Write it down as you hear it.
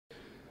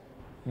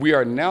We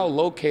are now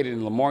located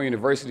in Lamar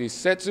University's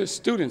Setzer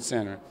Student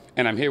Center,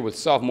 and I'm here with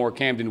sophomore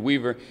Camden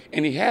Weaver,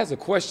 and he has a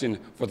question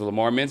for the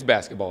Lamar men's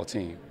basketball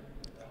team.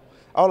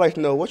 I would like to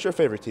know, what's your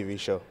favorite TV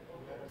show?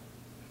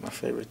 My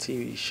favorite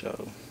TV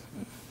show.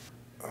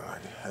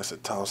 That's a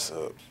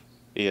toss-up.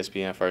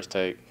 ESPN First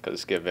Take, because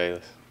it's Skip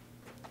Bayless.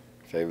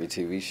 Favorite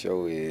TV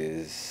show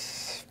is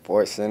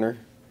Sports Center,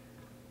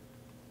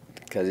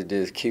 because it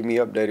just keep me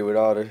updated with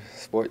all the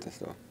sports and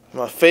stuff.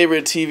 My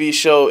favorite TV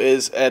show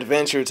is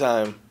Adventure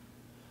Time.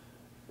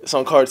 It's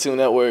on Cartoon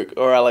Network,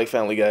 or I like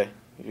Family Guy,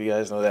 if you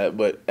guys know that.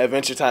 But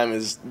Adventure Time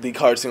is the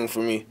cartoon for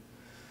me.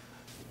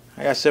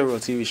 I got several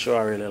TV shows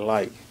I really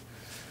like.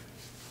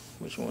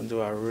 Which one do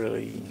I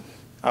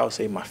would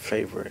say my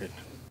favorite.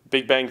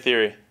 Big Bang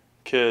Theory,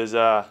 because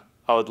I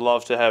would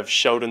love to have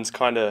Sheldon's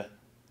kind of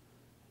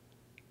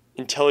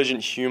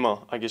intelligent humor,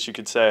 I guess you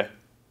could say.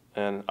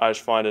 And I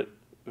just find it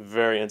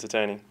very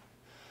entertaining.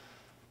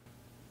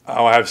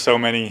 Oh, I have so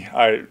many.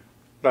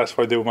 That's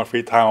what I do with my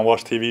free time. I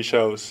watch TV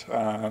shows.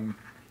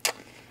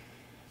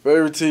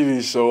 Favorite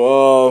TV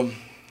show?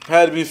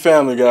 Had to be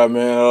Family Guy,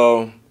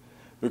 man.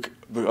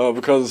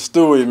 Because of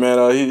Stewie,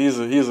 man. He's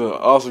an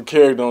awesome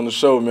character on the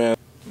show, man.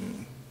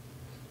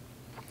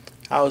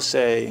 I would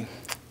say,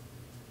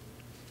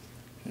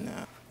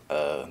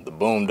 The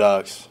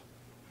Boondocks.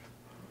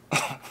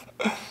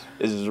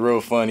 It's just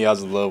real funny. I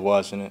just love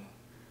watching it.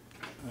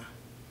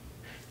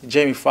 the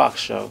Jamie Foxx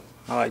show.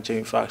 I like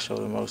Jamie Foxx show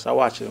the most. I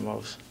watch it the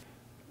most.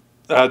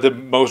 The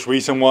most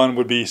recent one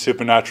would be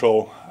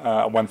Supernatural.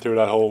 I went through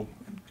that whole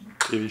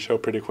TV show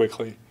pretty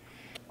quickly.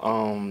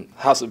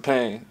 House of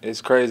Pain.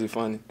 It's crazy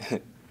funny.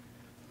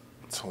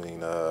 Between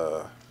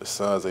the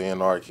Sons of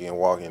Anarchy and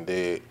Walking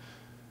Dead.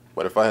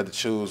 But if I had to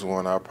choose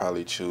one, I'd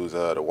probably choose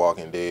The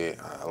Walking Dead.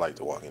 I like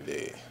The Walking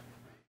Dead.